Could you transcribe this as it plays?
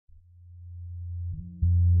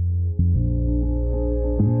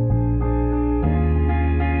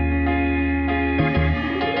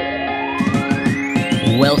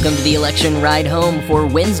Welcome to the election ride home for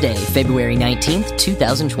Wednesday, February 19th,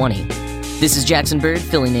 2020. This is Jackson Bird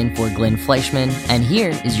filling in for Glenn Fleischman, and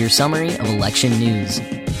here is your summary of election news.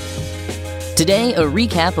 Today, a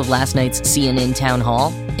recap of last night's CNN town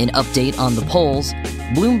hall, an update on the polls.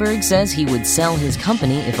 Bloomberg says he would sell his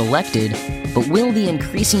company if elected, but will the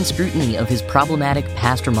increasing scrutiny of his problematic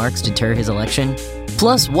past remarks deter his election?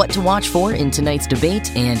 Plus, what to watch for in tonight's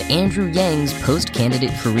debate and Andrew Yang's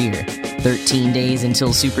post-candidate career. 13 days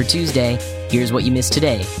until Super Tuesday. Here's what you missed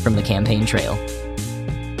today from the campaign trail.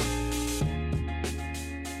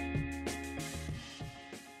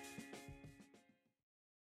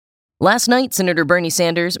 Last night, Senator Bernie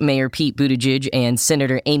Sanders, Mayor Pete Buttigieg, and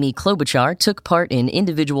Senator Amy Klobuchar took part in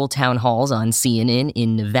individual town halls on CNN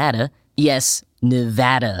in Nevada. Yes,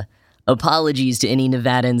 Nevada. Apologies to any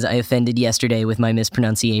Nevadans I offended yesterday with my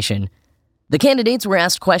mispronunciation. The candidates were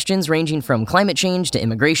asked questions ranging from climate change to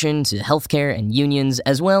immigration to healthcare and unions,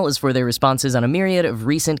 as well as for their responses on a myriad of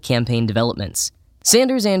recent campaign developments.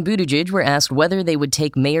 Sanders and Buttigieg were asked whether they would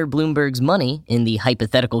take Mayor Bloomberg's money in the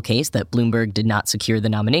hypothetical case that Bloomberg did not secure the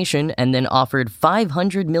nomination and then offered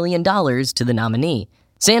 $500 million to the nominee.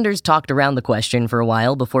 Sanders talked around the question for a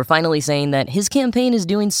while before finally saying that his campaign is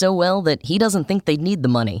doing so well that he doesn't think they'd need the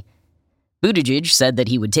money. Buttigieg said that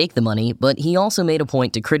he would take the money, but he also made a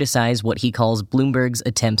point to criticize what he calls Bloomberg's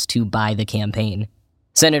attempts to buy the campaign.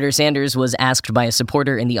 Senator Sanders was asked by a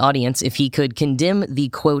supporter in the audience if he could condemn the,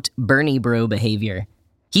 quote, Bernie bro behavior.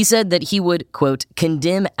 He said that he would, quote,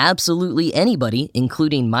 condemn absolutely anybody,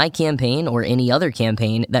 including my campaign or any other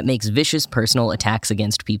campaign, that makes vicious personal attacks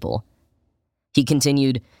against people. He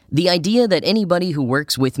continued, the idea that anybody who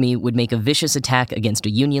works with me would make a vicious attack against a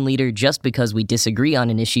union leader just because we disagree on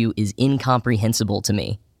an issue is incomprehensible to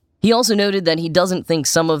me. He also noted that he doesn't think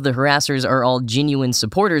some of the harassers are all genuine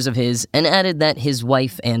supporters of his, and added that his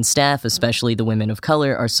wife and staff, especially the women of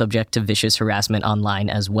color, are subject to vicious harassment online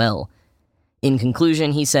as well. In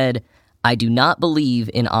conclusion, he said, I do not believe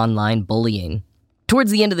in online bullying.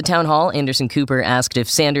 Towards the end of the town hall, Anderson Cooper asked if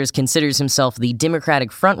Sanders considers himself the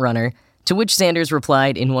Democratic frontrunner, to which Sanders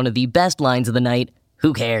replied in one of the best lines of the night,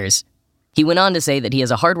 who cares? He went on to say that he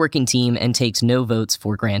has a hardworking team and takes no votes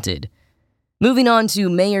for granted. Moving on to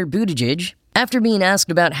Mayor Buttigieg, after being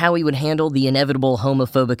asked about how he would handle the inevitable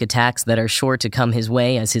homophobic attacks that are sure to come his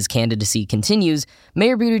way as his candidacy continues,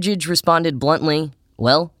 Mayor Buttigieg responded bluntly,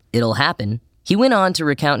 well, it'll happen. He went on to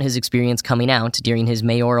recount his experience coming out during his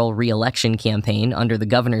mayoral re-election campaign under the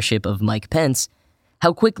governorship of Mike Pence,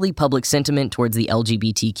 how quickly public sentiment towards the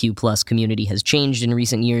LGBTQ+ community has changed in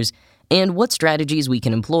recent years, and what strategies we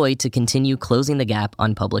can employ to continue closing the gap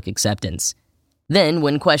on public acceptance. Then,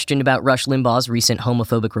 when questioned about Rush Limbaugh's recent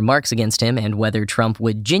homophobic remarks against him and whether Trump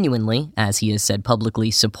would genuinely, as he has said publicly,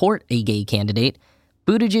 support a gay candidate,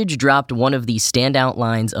 Buttigieg dropped one of the standout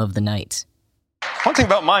lines of the night. One thing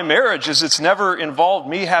about my marriage is it's never involved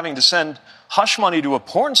me having to send hush money to a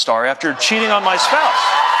porn star after cheating on my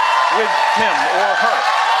spouse with him or her.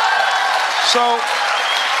 So,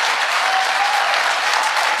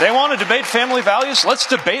 they want to debate family values? Let's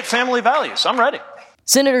debate family values. I'm ready.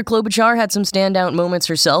 Senator Klobuchar had some standout moments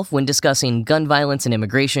herself when discussing gun violence and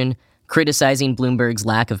immigration, criticizing Bloomberg's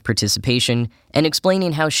lack of participation, and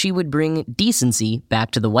explaining how she would bring decency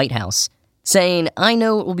back to the White House, saying, I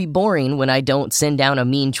know it will be boring when I don't send down a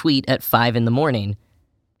mean tweet at 5 a.m.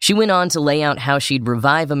 She went on to lay out how she'd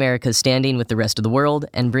revive America's standing with the rest of the world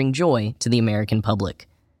and bring joy to the American public.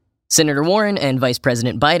 Senator Warren and Vice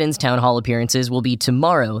President Biden's town hall appearances will be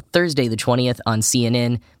tomorrow, Thursday the 20th, on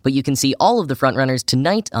CNN, but you can see all of the frontrunners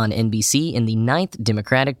tonight on NBC in the 9th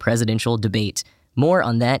Democratic presidential debate. More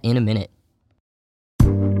on that in a minute.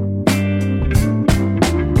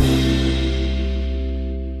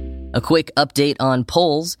 A quick update on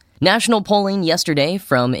polls. National polling yesterday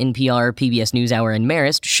from NPR, PBS NewsHour, and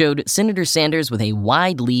Marist showed Senator Sanders with a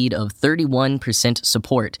wide lead of 31%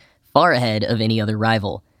 support, far ahead of any other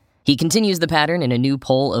rival. He continues the pattern in a new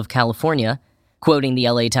poll of California, quoting the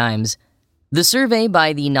LA Times, the survey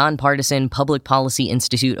by the nonpartisan Public Policy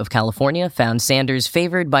Institute of California found Sanders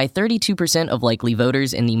favored by 32% of likely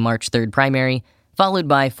voters in the March 3rd primary, followed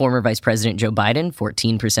by former Vice President Joe Biden,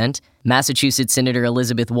 14%, Massachusetts Senator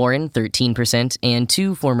Elizabeth Warren, 13%, and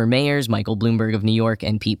two former mayors, Michael Bloomberg of New York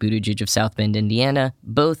and Pete Buttigieg of South Bend, Indiana,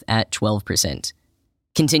 both at 12%.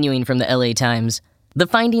 Continuing from the LA Times, the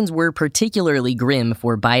findings were particularly grim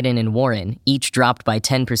for Biden and Warren, each dropped by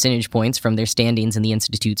 10 percentage points from their standings in the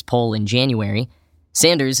Institute's poll in January.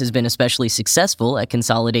 Sanders has been especially successful at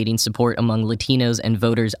consolidating support among Latinos and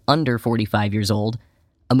voters under 45 years old.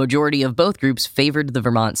 A majority of both groups favored the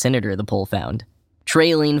Vermont senator, the poll found.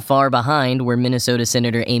 Trailing far behind were Minnesota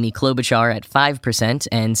Senator Amy Klobuchar at 5%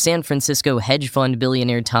 and San Francisco hedge fund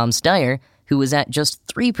billionaire Tom Steyer, who was at just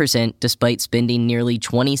 3% despite spending nearly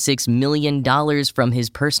 $26 million from his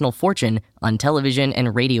personal fortune on television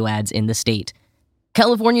and radio ads in the state.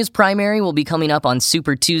 California's primary will be coming up on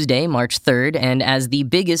Super Tuesday, March 3rd, and as the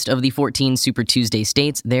biggest of the 14 Super Tuesday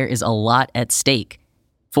states, there is a lot at stake.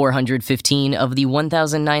 415 of the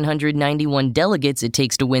 1,991 delegates it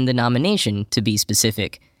takes to win the nomination, to be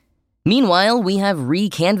specific. Meanwhile, we have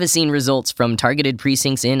re-canvassing results from targeted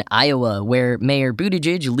precincts in Iowa, where Mayor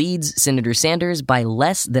Buttigieg leads Senator Sanders by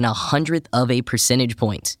less than 1/100 of a percentage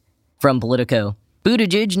point. From Politico,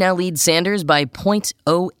 Buttigieg now leads Sanders by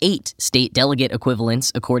 0.08 state delegate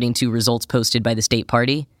equivalents, according to results posted by the state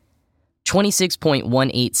party.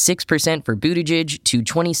 26.186% for Buttigieg to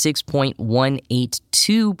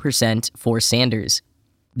 26.182% for Sanders.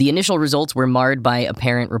 The initial results were marred by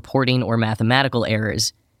apparent reporting or mathematical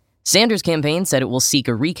errors. Sanders' campaign said it will seek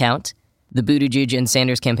a recount. The Buttigieg and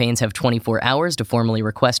Sanders campaigns have 24 hours to formally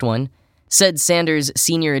request one. Said Sanders'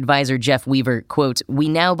 senior advisor Jeff Weaver, quote, "We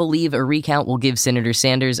now believe a recount will give Senator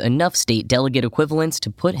Sanders enough state delegate equivalents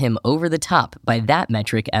to put him over the top by that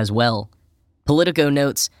metric as well." Politico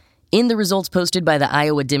notes, in the results posted by the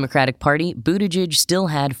Iowa Democratic Party, Buttigieg still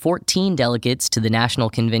had 14 delegates to the national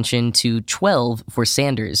convention to 12 for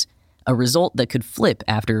Sanders, a result that could flip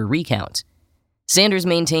after a recount. Sanders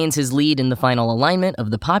maintains his lead in the final alignment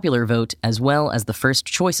of the popular vote as well as the first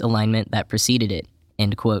choice alignment that preceded it,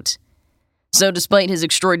 end quote. So despite his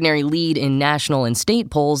extraordinary lead in national and state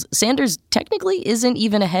polls, Sanders technically isn't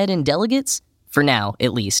even ahead in delegates, for now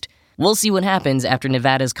at least. We'll see what happens after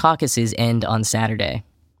Nevada's caucuses end on Saturday.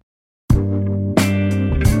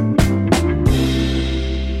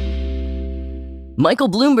 Michael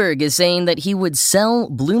Bloomberg is saying that he would sell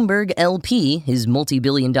Bloomberg LP, his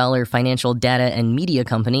multi-billion-dollar financial data and media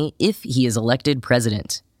company, if he is elected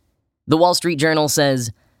president. The Wall Street Journal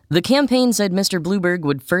says, the campaign said Mr. Bloomberg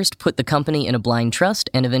would first put the company in a blind trust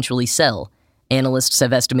and eventually sell. Analysts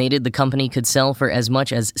have estimated the company could sell for as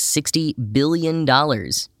much as $60 billion,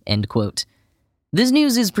 end quote. This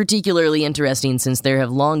news is particularly interesting since there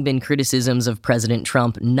have long been criticisms of President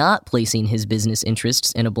Trump not placing his business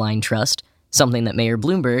interests in a blind trust, something that Mayor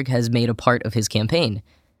Bloomberg has made a part of his campaign.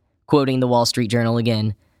 Quoting the Wall Street Journal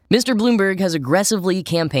again, Mr. Bloomberg has aggressively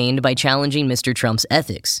campaigned by challenging Mr. Trump's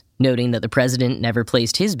ethics, noting that the president never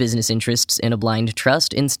placed his business interests in a blind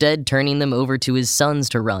trust, instead turning them over to his sons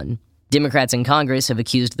to run. Democrats in Congress have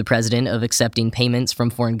accused the president of accepting payments from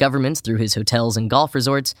foreign governments through his hotels and golf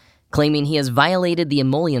resorts, claiming he has violated the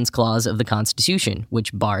emollients clause of the Constitution,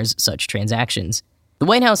 which bars such transactions. The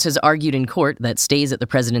White House has argued in court that stays at the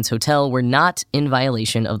president's hotel were not in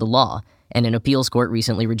violation of the law, and an appeals court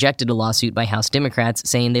recently rejected a lawsuit by House Democrats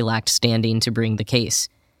saying they lacked standing to bring the case.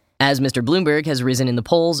 As Mr. Bloomberg has risen in the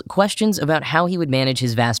polls, questions about how he would manage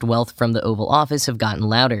his vast wealth from the Oval Office have gotten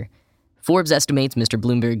louder. Forbes estimates Mr.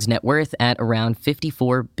 Bloomberg's net worth at around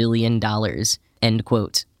 $54 billion, end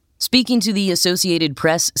quote. Speaking to the Associated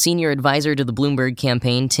Press, senior advisor to the Bloomberg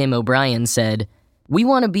campaign, Tim O'Brien, said, "We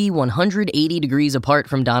want to be 180 degrees apart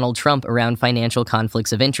from Donald Trump around financial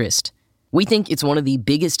conflicts of interest. We think it's one of the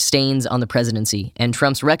biggest stains on the presidency, and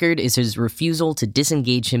Trump's record is his refusal to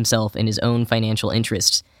disengage himself in his own financial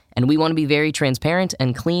interests, and we want to be very transparent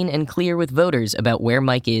and clean and clear with voters about where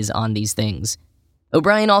Mike is on these things."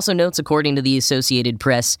 O'Brien also notes, according to the Associated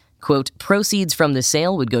Press, quote, "Proceeds from the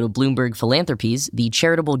sale would go to Bloomberg Philanthropies, the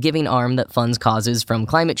charitable giving arm that funds causes from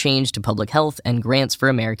climate change to public health and grants for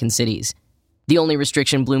American cities. The only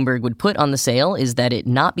restriction Bloomberg would put on the sale is that it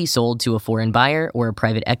not be sold to a foreign buyer or a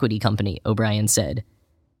private equity company," O'Brien said.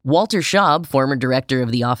 Walter Schaub, former director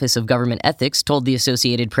of the Office of Government Ethics, told the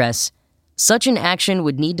Associated Press, "Such an action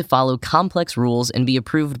would need to follow complex rules and be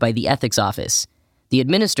approved by the ethics office. The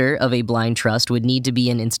administrator of a blind trust would need to be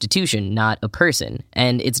an institution, not a person,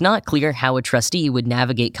 and it's not clear how a trustee would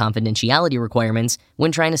navigate confidentiality requirements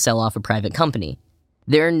when trying to sell off a private company.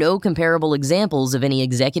 There are no comparable examples of any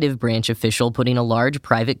executive branch official putting a large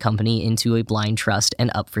private company into a blind trust and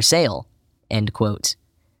up for sale," end quote.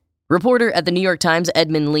 Reporter at the New York Times,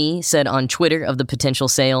 Edmund Lee, said on Twitter of the potential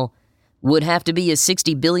sale, "Would have to be a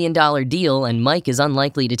 $60 billion deal, and Mike is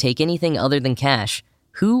unlikely to take anything other than cash.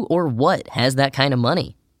 Who or what has that kind of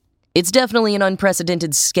money?" It's definitely an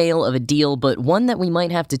unprecedented scale of a deal, but one that we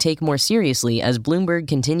might have to take more seriously as Bloomberg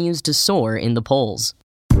continues to soar in the polls.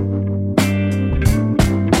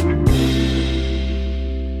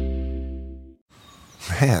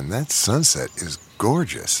 Man, that sunset is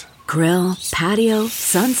gorgeous. Grill, patio,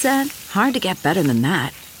 sunset. Hard to get better than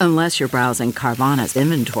that. Unless you're browsing Carvana's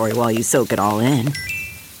inventory while you soak it all in.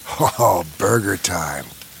 Oh, burger time.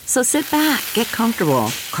 So sit back, get comfortable.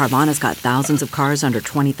 Carvana's got thousands of cars under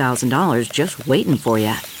 $20,000 just waiting for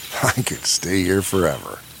you. I could stay here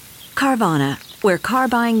forever. Carvana, where car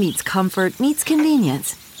buying meets comfort meets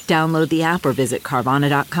convenience. Download the app or visit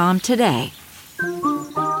Carvana.com today.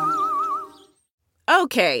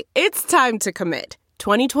 Okay, it's time to commit.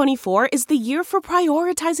 2024 is the year for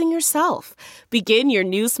prioritizing yourself. Begin your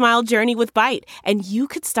new smile journey with Byte, and you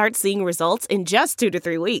could start seeing results in just 2 to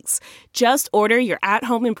 3 weeks. Just order your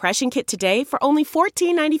at-home impression kit today for only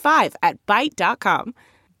 $14.95 at Byte.com.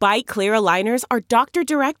 Byte Clear aligners are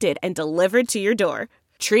doctor-directed and delivered to your door.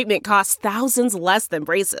 Treatment costs thousands less than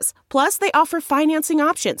braces. Plus, they offer financing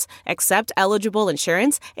options, accept eligible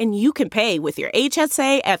insurance, and you can pay with your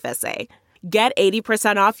HSA FSA. Get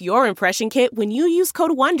 80% off your impression kit when you use code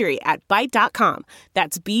WONDERY at Byte.com.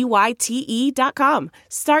 That's BYTE.com.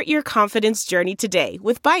 Start your confidence journey today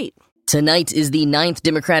with Byte. Tonight is the 9th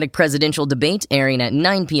Democratic presidential debate, airing at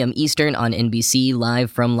 9 p.m. Eastern on NBC, live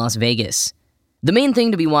from Las Vegas. The main thing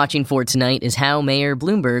to be watching for tonight is how Mayor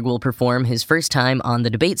Bloomberg will perform his first time on the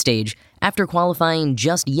debate stage after qualifying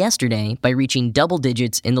just yesterday by reaching double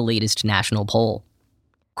digits in the latest national poll.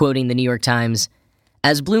 Quoting the New York Times,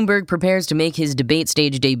 as Bloomberg prepares to make his debate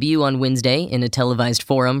stage debut on Wednesday in a televised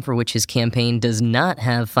forum for which his campaign does not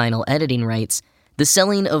have final editing rights, the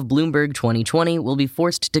selling of Bloomberg 2020 will be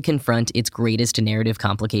forced to confront its greatest narrative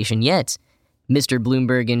complication yet, Mr.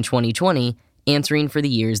 Bloomberg in 2020 answering for the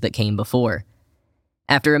years that came before.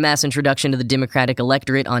 After a mass introduction to the Democratic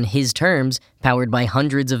electorate on his terms, powered by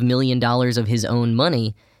hundreds of million dollars of his own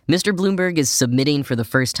money, Mr. Bloomberg is submitting for the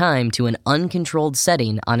first time to an uncontrolled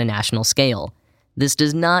setting on a national scale. This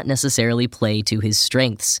does not necessarily play to his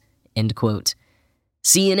strengths, end quote.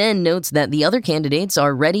 CNN notes that the other candidates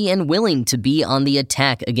are ready and willing to be on the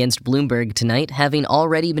attack against Bloomberg tonight, having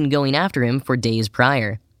already been going after him for days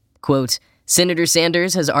prior. Quote, Senator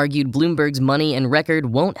Sanders has argued Bloomberg's money and record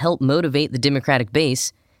won't help motivate the Democratic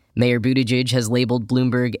base. Mayor Buttigieg has labeled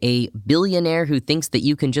Bloomberg a billionaire who thinks that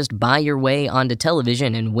you can just buy your way onto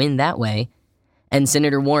television and win that way. And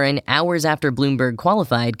Senator Warren, hours after Bloomberg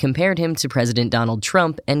qualified, compared him to President Donald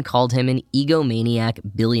Trump and called him an egomaniac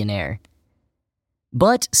billionaire.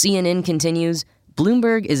 But, CNN continues,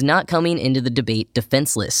 Bloomberg is not coming into the debate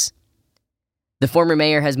defenseless. The former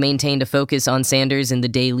mayor has maintained a focus on Sanders in the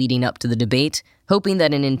day leading up to the debate, hoping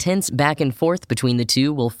that an intense back and forth between the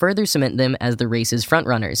two will further cement them as the race's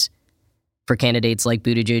frontrunners. For candidates like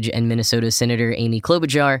Buttigieg and Minnesota Senator Amy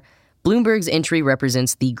Klobuchar, Bloomberg's entry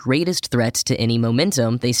represents the greatest threat to any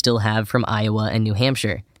momentum they still have from Iowa and New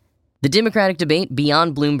Hampshire. The Democratic debate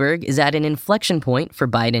beyond Bloomberg is at an inflection point for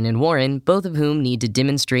Biden and Warren, both of whom need to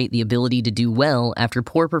demonstrate the ability to do well after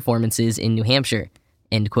poor performances in New Hampshire,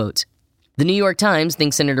 end quote. The New York Times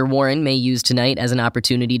thinks Senator Warren may use tonight as an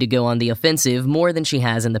opportunity to go on the offensive more than she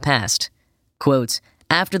has in the past. Quote,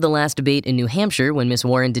 after the last debate in New Hampshire, when Ms.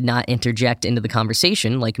 Warren did not interject into the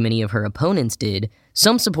conversation like many of her opponents did,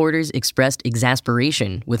 some supporters expressed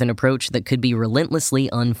exasperation with an approach that could be relentlessly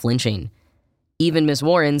unflinching. Even Ms.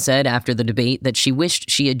 Warren said after the debate that she wished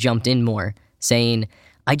she had jumped in more, saying,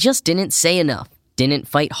 I just didn't say enough, didn't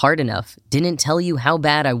fight hard enough, didn't tell you how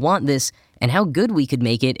bad I want this, and how good we could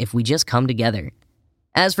make it if we just come together.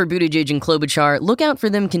 As for Buttigieg and Klobuchar, look out for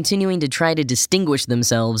them continuing to try to distinguish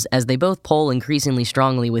themselves as they both poll increasingly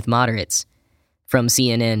strongly with moderates. From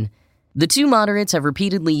CNN, the two moderates have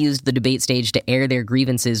repeatedly used the debate stage to air their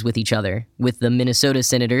grievances with each other, with the Minnesota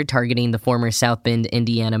senator targeting the former South Bend,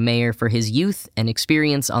 Indiana mayor for his youth and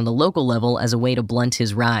experience on the local level as a way to blunt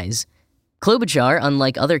his rise. Klobuchar,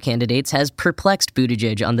 unlike other candidates, has perplexed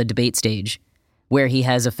Buttigieg on the debate stage. Where he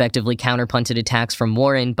has effectively counterpunted attacks from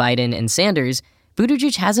Warren, Biden, and Sanders,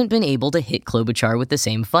 Buttigieg hasn't been able to hit Klobuchar with the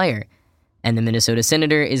same fire. And the Minnesota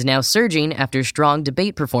senator is now surging after strong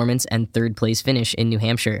debate performance and third-place finish in New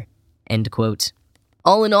Hampshire. End quote.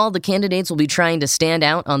 All in all, the candidates will be trying to stand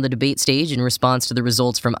out on the debate stage in response to the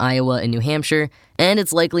results from Iowa and New Hampshire, and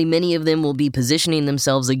it's likely many of them will be positioning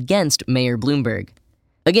themselves against Mayor Bloomberg.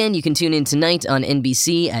 Again, you can tune in tonight on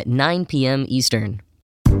NBC at 9 p.m. Eastern.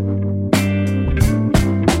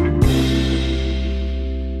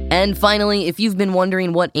 And finally, if you've been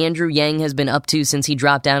wondering what Andrew Yang has been up to since he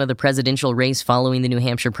dropped out of the presidential race following the New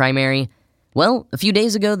Hampshire primary, well, a few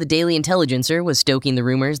days ago, the Daily Intelligencer was stoking the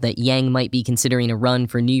rumors that Yang might be considering a run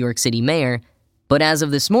for New York City mayor, but as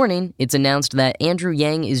of this morning, it's announced that Andrew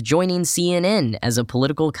Yang is joining CNN as a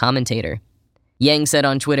political commentator. Yang said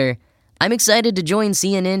on Twitter, I'm excited to join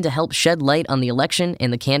CNN to help shed light on the election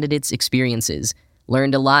and the candidates' experiences.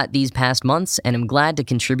 Learned a lot these past months, and I'm glad to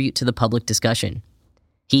contribute to the public discussion.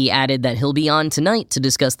 He added that he'll be on tonight to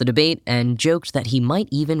discuss the debate and joked that he might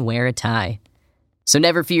even wear a tie. So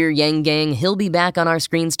never fear, Yang Gang, he'll be back on our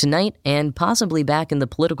screens tonight and possibly back in the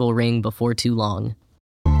political ring before too long.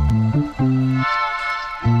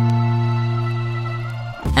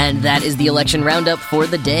 And that is the election roundup for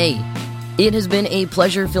the day. It has been a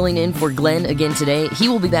pleasure filling in for Glenn again today. He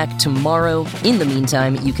will be back tomorrow. In the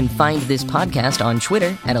meantime, you can find this podcast on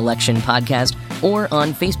Twitter at Election Podcast or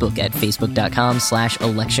on Facebook at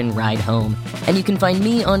facebook.com/electionridehome. And you can find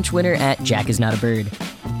me on Twitter at JackIsNotABird.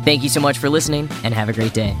 Thank you so much for listening, and have a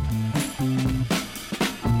great day.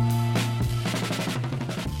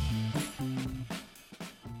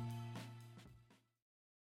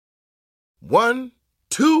 One,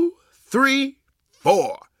 2, 3,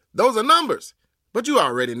 4. Those are numbers, but you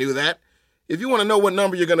already knew that. If you want to know what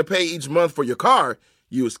number you're going to pay each month for your car,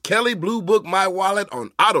 use Kelley Blue Book My Wallet on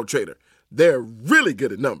AutoTrader. They're really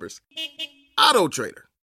good at numbers. AutoTrader.